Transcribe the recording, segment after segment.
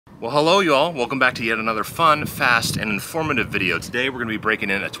Well, hello you all. Welcome back to yet another fun, fast, and informative video. Today we're going to be breaking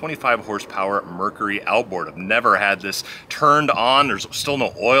in a 25 horsepower Mercury outboard. I've never had this turned on. There's still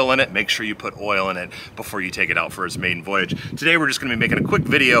no oil in it. Make sure you put oil in it before you take it out for its maiden voyage. Today we're just going to be making a quick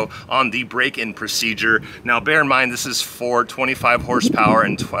video on the break-in procedure. Now bear in mind this is for 25 horsepower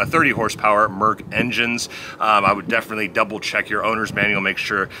and 30 horsepower Merc engines. I would definitely double check your owner's manual, make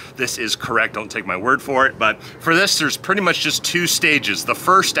sure this is correct. Don't take my word for it. But for this, there's pretty much just two stages. The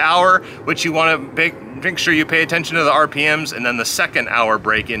first hour, which you want to make sure you pay attention to the RPMs, and then the second hour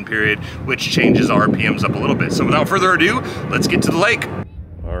break-in period, which changes the RPMs up a little bit. So without further ado, let's get to the lake.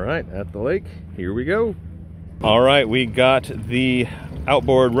 All right, at the lake, here we go. All right, we got the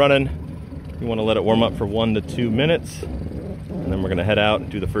outboard running. You want to let it warm up for 1 to 2 minutes, and then we're gonna head out and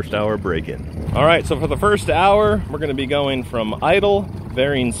do the first hour break-in. All right, so for the first hour, we're gonna be going from idle,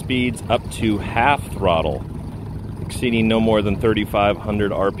 varying speeds up to half throttle, exceeding no more than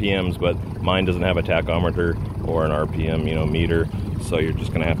 3,500 RPMs, but mine doesn't have a tachometer or an RPM, meter, so you're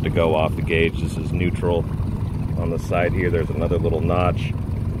just gonna have to go off the gauge. This is neutral. On the side here, there's another little notch,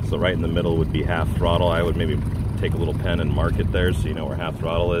 so right in the middle would be half throttle. I would maybe take a little pen and mark it there so you know where half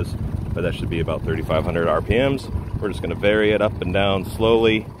throttle is, but that should be about 3,500 RPMs. We're just gonna vary it up and down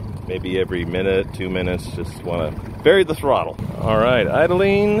slowly, maybe every minute, 2 minutes, just wanna vary the throttle. All right,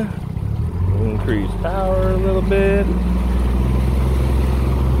 idling. Increase power a little bit.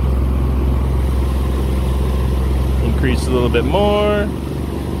 Increase a little bit more.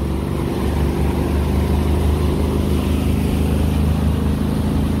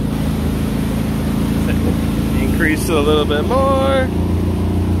 Increase a little bit more.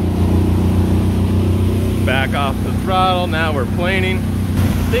 Back off the throttle. Now we're planing.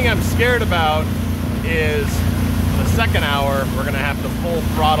 The thing I'm scared about is the second hour, we're gonna have to full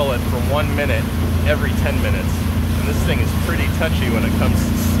throttle it for 1 minute every 10 minutes. And this thing is pretty touchy when it comes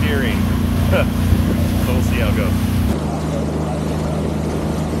to steering. So we'll see how it goes.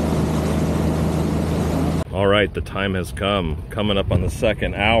 All right, the time has come. Coming up on the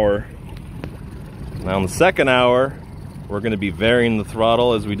second hour. Now in the second hour, we're gonna be varying the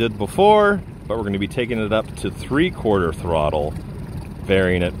throttle as we did before, but we're gonna be taking it up to 3/4 throttle,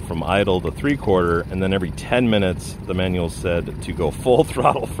 varying it from idle to 3/4, and then every 10 minutes the manual said to go full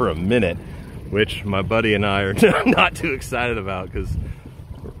throttle for a minute, which my buddy and I are not too excited about because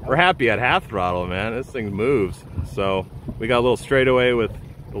we're happy at half throttle, man. This thing moves. So we got a little straightaway with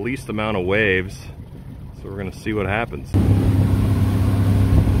the least amount of waves, so we're gonna see what happens.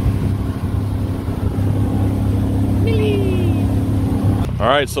 All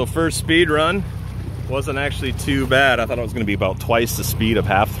right, so first speed run wasn't actually too bad. I thought it was going to be about twice the speed of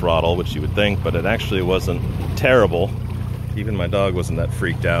half throttle, which you would think, but it actually wasn't terrible. Even my dog wasn't that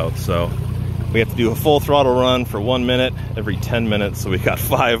freaked out. So we have to do a full throttle run for 1 minute every 10 minutes. So we got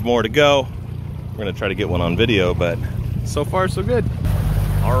 5 more to go. We're going to try to get one on video, but so far so good.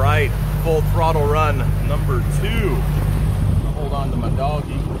 All right, full throttle run number 2. Hold on to my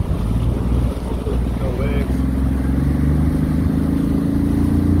doggy. No waves.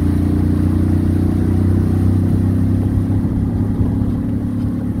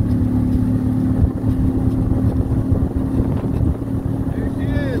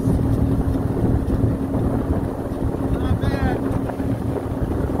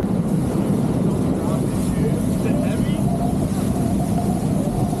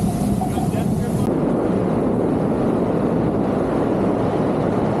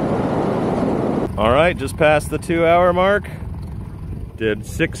 All right, just past the 2 hour mark. Did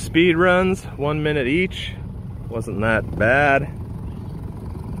 6 speed runs, 1 minute each. Wasn't that bad.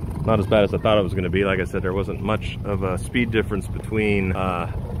 Not as bad as I thought it was gonna be. Like I said, there wasn't much of a speed difference between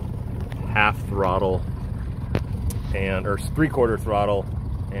half throttle or 3/4 throttle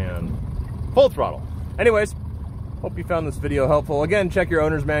and full throttle. Anyways, hope you found this video helpful. Again, check your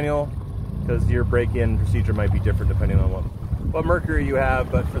owner's manual because your break-in procedure might be different depending on what Mercury you have,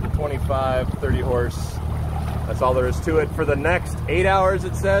 but for the 25, 30 horse, that's all there is to it. For the next 8 hours,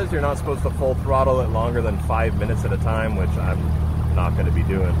 it says, you're not supposed to full throttle it longer than 5 minutes at a time, which I'm not gonna be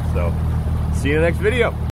doing. So, see you in the next video.